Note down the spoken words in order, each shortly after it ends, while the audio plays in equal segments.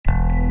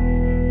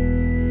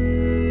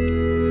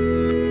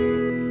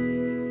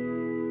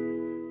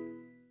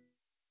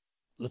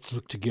Let's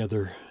look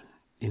together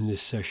in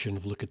this session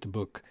of Look at the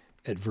Book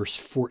at verse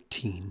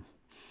 14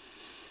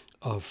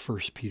 of 1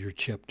 Peter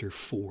chapter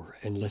 4.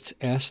 And let's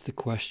ask the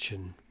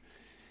question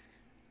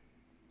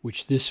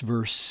which this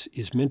verse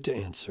is meant to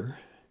answer.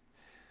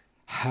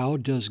 How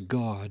does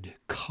God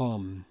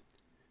come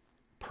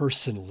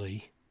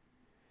personally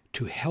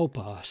to help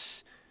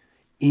us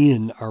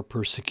in our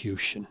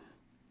persecution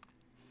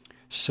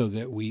so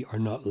that we are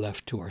not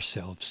left to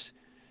ourselves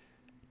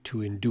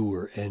to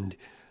endure? And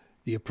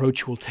the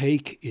approach we'll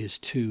take is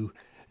to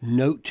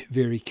note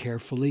very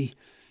carefully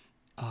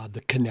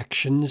the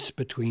connections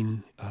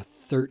between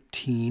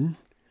 13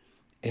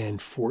 and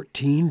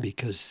 14,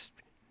 because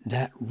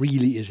that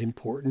really is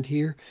important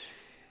here.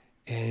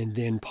 And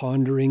then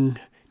pondering,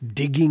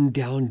 digging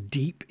down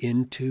deep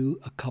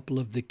into a couple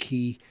of the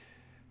key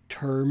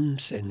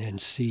terms, and then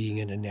seeing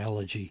an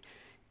analogy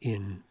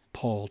in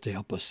Paul to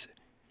help us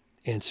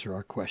answer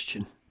our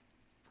question.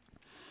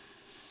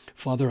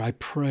 Father, I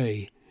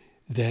pray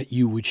that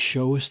you would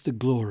show us the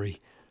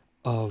glory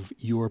of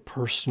your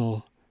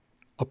personal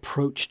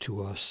approach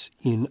to us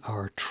in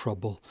our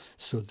trouble,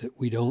 so that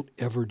we don't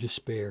ever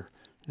despair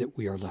that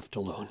we are left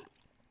alone.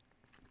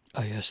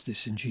 I ask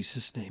this in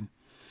Jesus' name.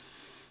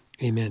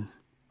 Amen.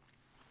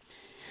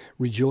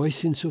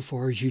 Rejoice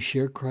insofar as you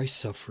share Christ's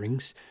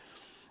sufferings,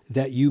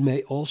 that you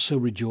may also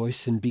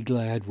rejoice and be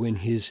glad when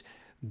his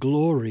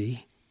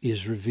glory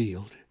is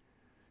revealed.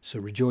 So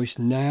rejoice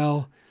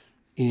now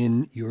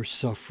in your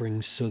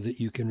sufferings so that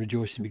you can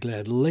rejoice and be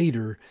glad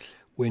later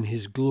when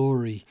his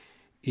glory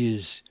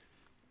is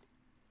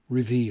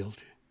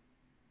revealed.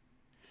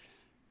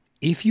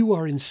 If you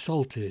are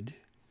insulted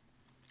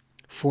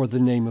for the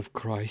name of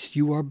Christ,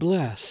 you are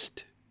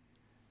blessed,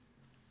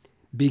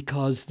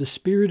 because the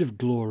Spirit of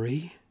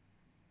glory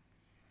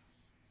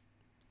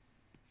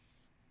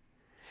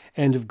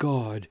and of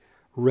God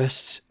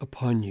rests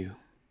upon you.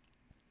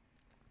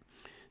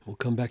 We'll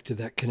come back to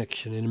that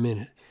connection in a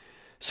minute.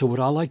 So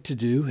what I like to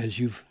do, as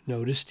you've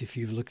noticed, if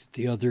you've looked at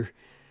the other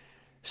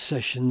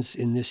sessions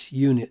in this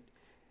unit,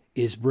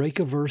 is break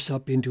a verse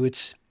up into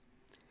its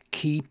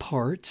key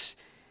parts.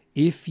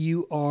 If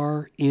you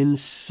are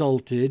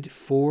insulted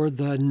for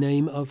the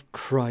name of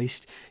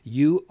Christ,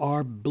 you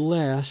are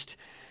blessed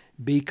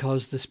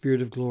because the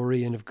Spirit of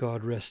glory and of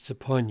God rests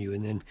upon you.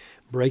 And then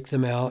break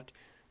them out.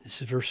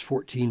 This is verse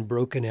 14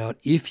 broken out.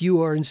 If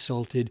you are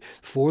insulted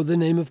for the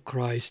name of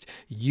Christ,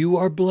 you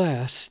are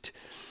blessed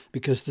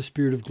because the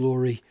Spirit of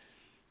glory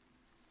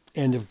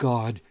and of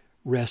God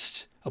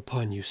rests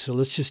upon you. So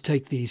let's just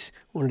take these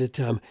one at a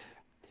time.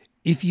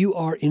 If you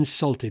are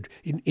insulted,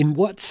 in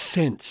what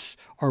sense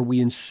are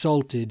we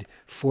insulted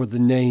for the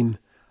name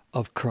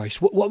of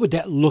Christ? What would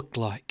that look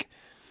like?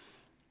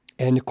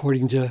 And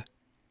according to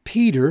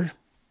Peter,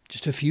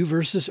 just a few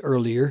verses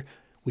earlier,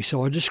 we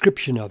saw a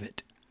description of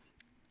it.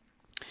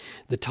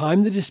 The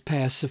time that is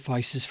past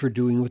suffices for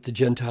doing what the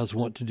Gentiles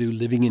want to do,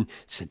 living in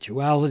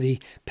sensuality,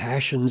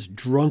 passions,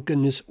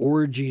 drunkenness,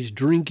 orgies,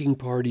 drinking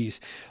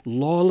parties,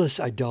 lawless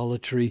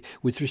idolatry.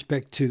 With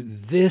respect to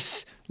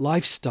this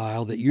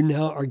lifestyle that you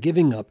now are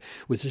giving up,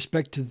 with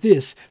respect to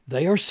this,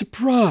 they are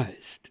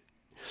surprised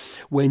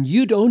when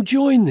you don't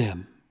join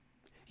them.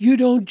 You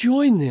don't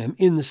join them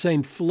in the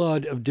same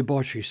flood of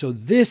debauchery. So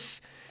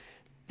this,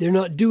 they're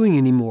not doing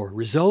anymore.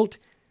 Result,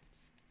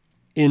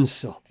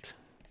 insult.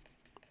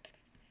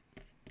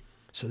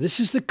 So this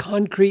is the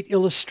concrete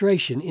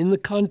illustration in the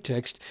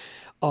context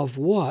of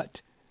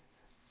what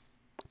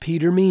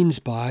Peter means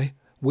by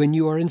when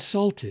you are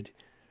insulted.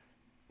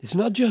 It's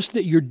not just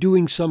that you're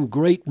doing some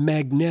great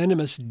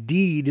magnanimous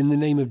deed in the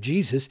name of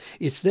Jesus.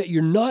 It's that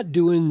you're not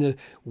doing the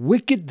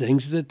wicked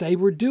things that they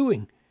were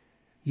doing.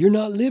 You're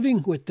not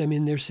living with them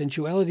in their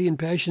sensuality and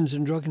passions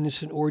and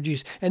drunkenness and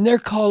orgies. And they're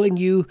calling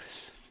you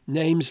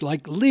names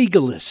like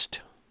legalist,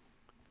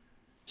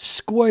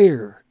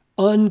 square,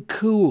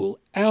 uncool,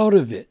 out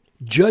of it,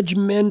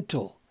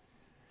 judgmental.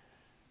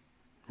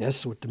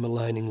 That's what the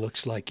maligning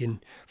looks like in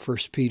 1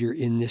 Peter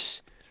in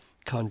this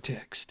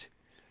context.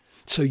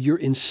 So you're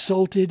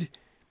insulted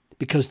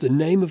because the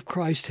name of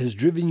Christ has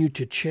driven you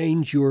to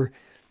change your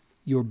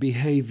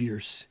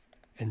behaviors,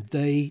 and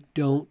they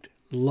don't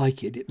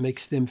like it. It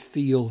makes them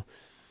feel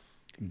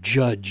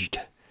judged,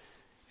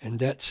 and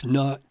that's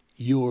not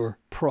your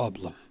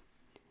problem.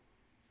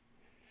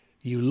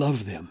 You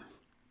love them.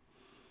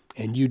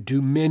 And you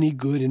do many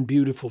good and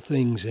beautiful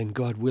things, and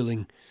God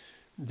willing,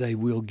 they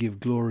will give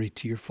glory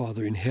to your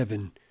Father in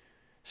heaven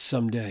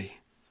someday.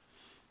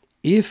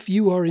 If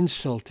you are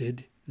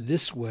insulted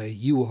this way,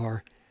 you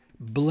are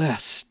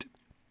blessed,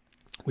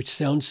 which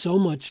sounds so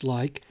much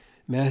like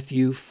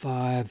Matthew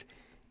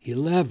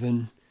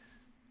 5:11,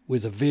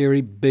 with a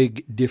very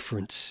big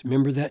difference.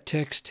 Remember that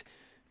text?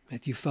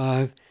 Matthew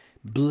 5,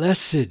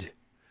 blessed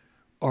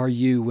are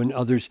you when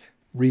others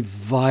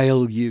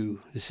revile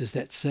you. This is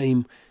that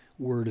same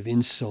word of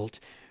insult.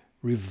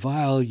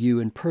 Revile you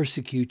and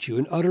persecute you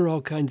and utter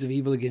all kinds of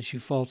evil against you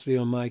falsely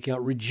on my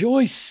account.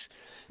 Rejoice.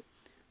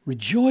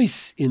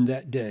 Rejoice in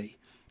that day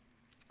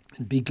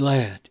and be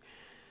glad,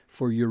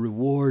 for your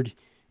reward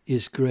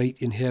is great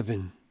in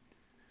heaven.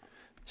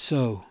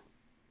 So,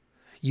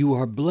 you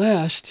are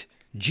blessed,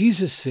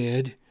 Jesus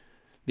said,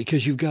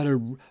 because you've got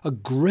a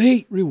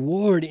great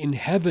reward in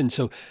heaven.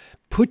 So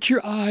put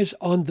your eyes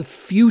on the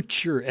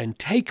future and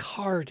take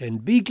heart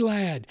and be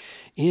glad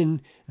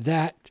in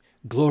that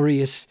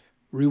glorious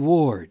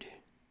reward,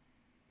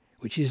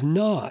 which is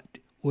not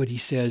what he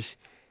says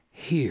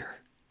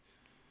here.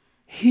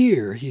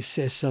 Here he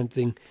says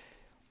something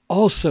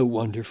also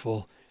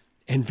wonderful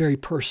and very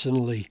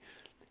personally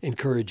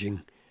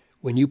encouraging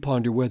when you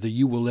ponder whether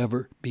you will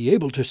ever be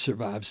able to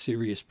survive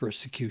serious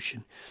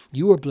persecution.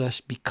 You are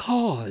blessed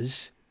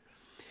because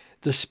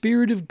the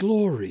Spirit of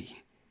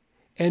glory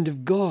and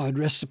of God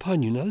rests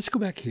upon you. Now let's go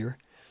back here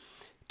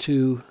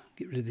to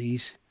get rid of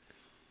these.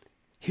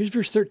 Here's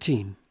verse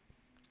 13.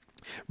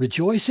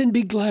 Rejoice and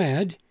be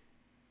glad.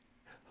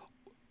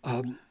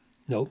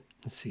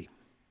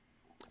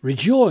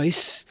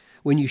 Rejoice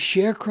when you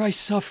share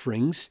Christ's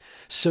sufferings,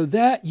 so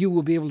that you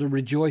will be able to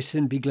rejoice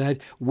and be glad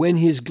when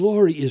his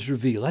glory is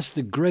revealed. That's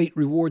the great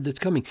reward that's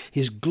coming.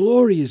 His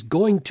glory is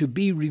going to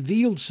be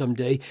revealed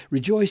someday.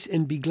 Rejoice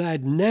and be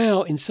glad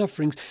now in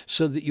sufferings,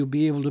 so that you'll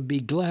be able to be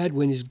glad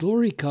when his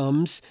glory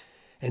comes.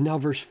 And now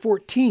verse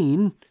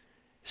 14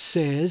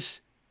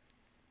 says,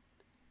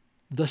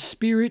 the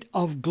Spirit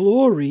of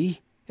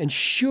glory, and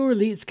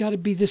surely it's got to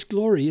be this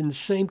glory in the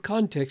same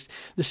context,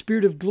 the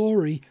Spirit of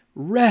glory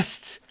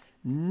rests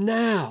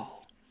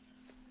now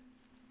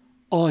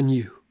on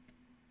you.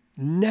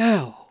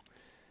 Now.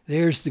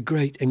 There's the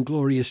great and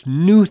glorious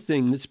new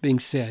thing that's being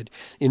said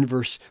in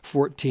verse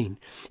 14.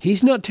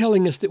 He's not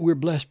telling us that we're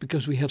blessed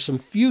because we have some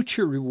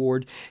future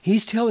reward.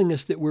 He's telling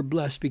us that we're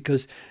blessed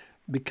because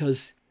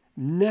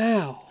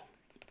now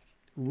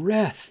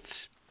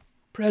rests,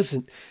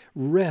 present,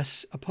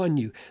 rests upon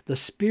you. The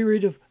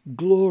Spirit of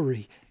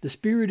glory, the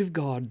Spirit of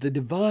God, the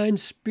divine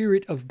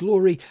Spirit of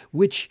glory,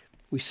 which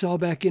we saw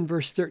back in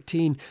verse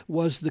 13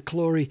 was the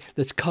glory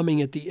that's coming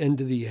at the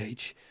end of the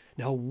age.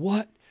 Now,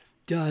 what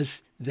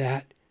does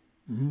that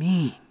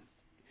mean?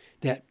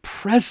 That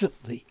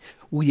presently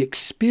we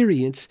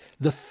experience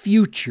the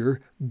future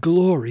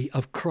glory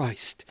of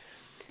Christ.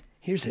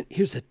 Here's a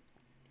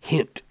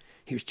hint.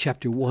 Here's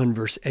chapter 1,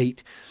 verse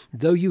 8.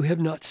 Though you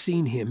have not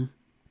seen him,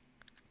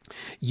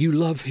 you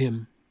love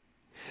him.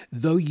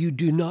 Though you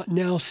do not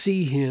now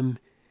see him,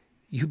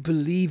 you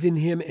believe in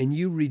him and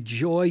you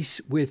rejoice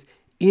with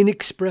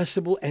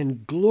inexpressible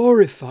and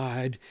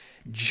glorified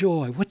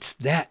joy. What's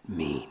that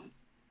mean?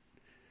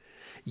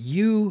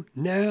 You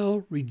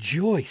now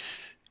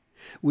rejoice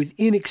with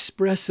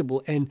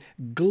inexpressible and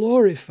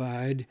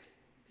glorified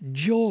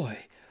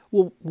joy.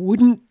 Well,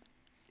 wouldn't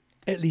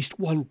at least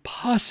one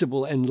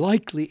possible and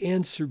likely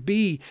answer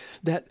be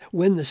that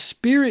when the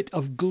Spirit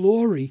of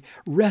glory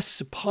rests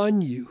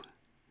upon you,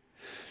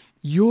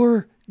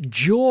 your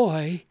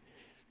joy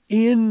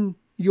in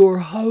your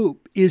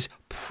hope is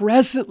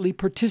presently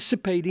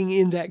participating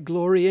in that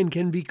glory and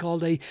can be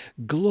called a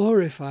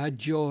glorified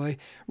joy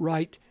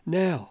right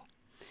now.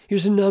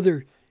 Here's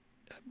another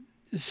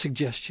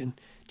suggestion.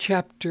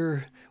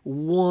 Chapter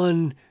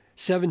 1,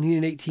 17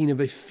 and 18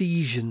 of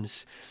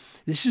Ephesians.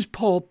 This is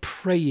Paul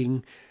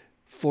praying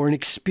for an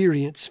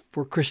experience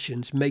for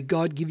Christians. May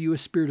God give you a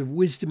spirit of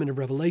wisdom and of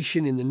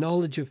revelation in the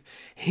knowledge of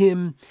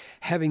him,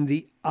 having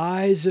the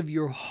eyes of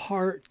your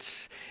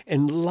hearts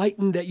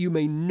enlightened, that you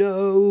may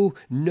know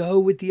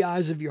with the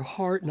eyes of your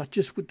heart, not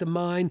just with the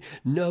mind,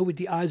 know with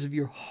the eyes of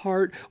your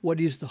heart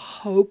what is the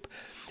hope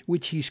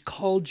which he's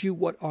called you,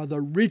 what are the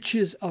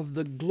riches of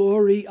the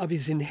glory of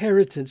his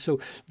inheritance. So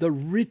the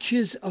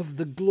riches of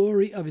the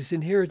glory of his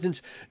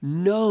inheritance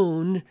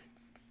known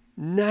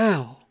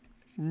now.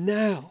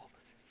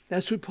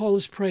 That's what Paul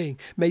is praying.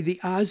 May the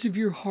eyes of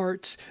your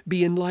hearts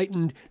be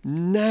enlightened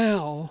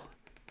now,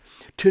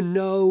 to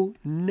know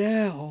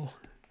now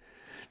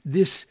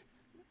this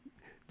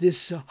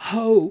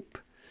hope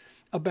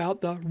about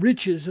the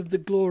riches of the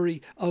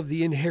glory of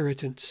the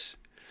inheritance.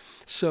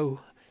 So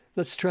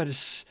let's try to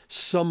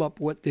sum up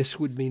what this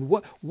would mean.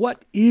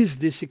 What is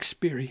this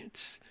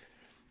experience?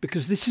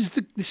 Because this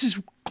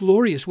is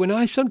glorious. When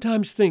I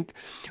sometimes think,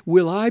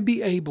 will I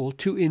be able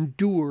to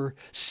endure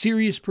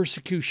serious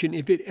persecution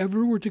if it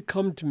ever were to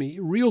come to me,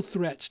 real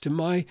threats to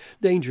my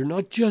danger,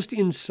 not just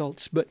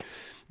insults, but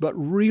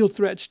real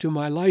threats to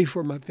my life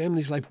or my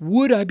family's life,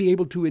 would I be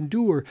able to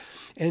endure?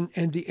 And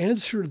the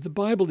answer of the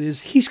Bible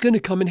is, he's going to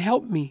come and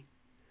help me.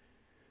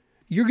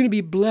 You're going to be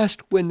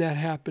blessed when that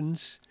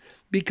happens,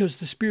 because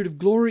the Spirit of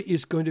glory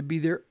is going to be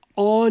there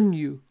on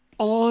you.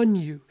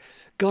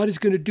 God is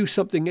going to do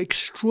something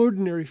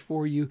extraordinary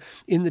for you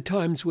in the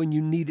times when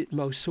you need it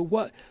most. So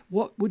what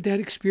would that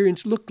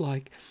experience look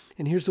like?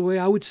 And here's the way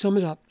I would sum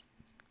it up.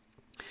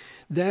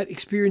 That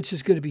experience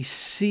is going to be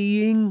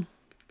seeing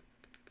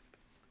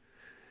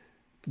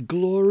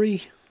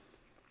glory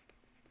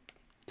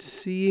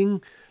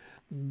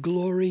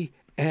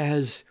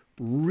as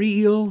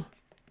real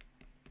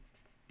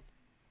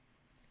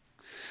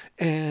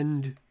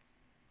and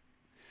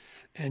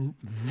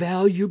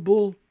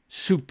valuable,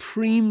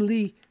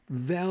 supremely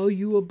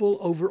valuable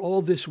over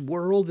all this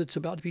world that's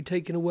about to be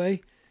taken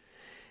away.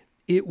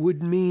 it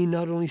would mean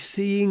not only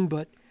seeing,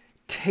 but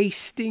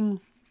tasting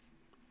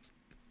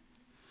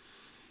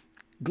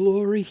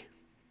glory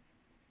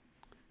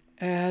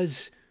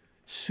as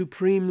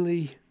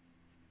supremely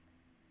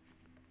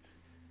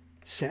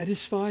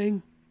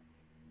satisfying,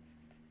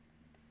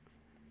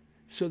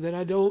 so that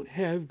I don't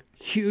have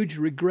huge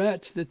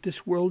regrets that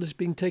this world is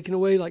being taken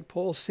away. Like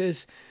Paul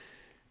says,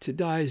 to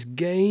die is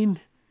gain.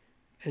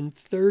 And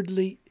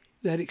thirdly,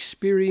 that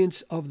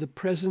experience of the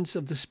presence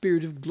of the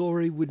Spirit of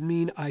glory would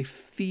mean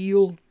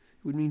feeling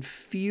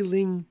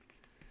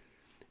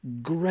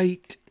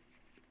great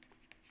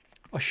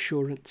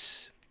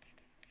assurance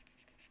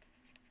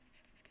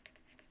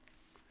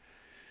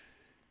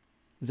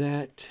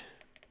that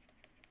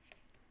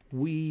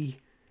we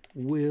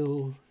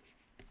will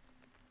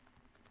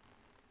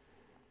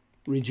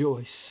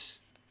rejoice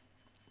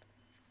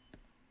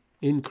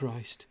in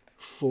Christ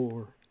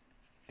forever.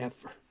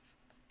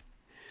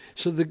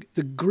 So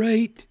the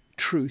great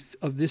truth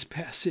of this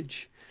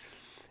passage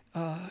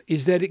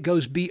is that it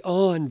goes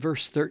beyond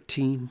verse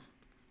 13,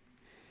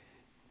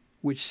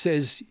 which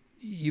says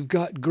you've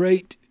got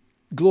great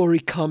glory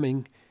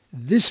coming.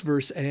 This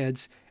verse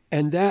adds,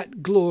 and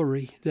that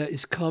glory that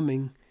is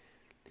coming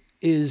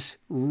is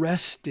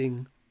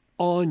resting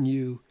on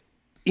you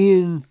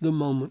in the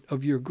moment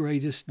of your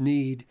greatest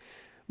need,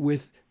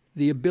 with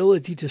the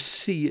ability to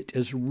see it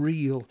as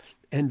real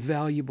and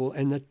valuable,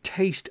 and the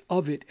taste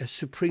of it as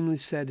supremely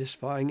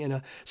satisfying, and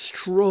a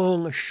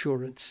strong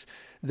assurance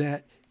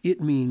that it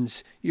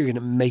means you're going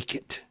to make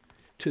it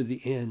to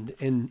the end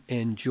and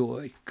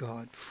enjoy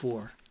God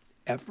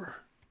forever.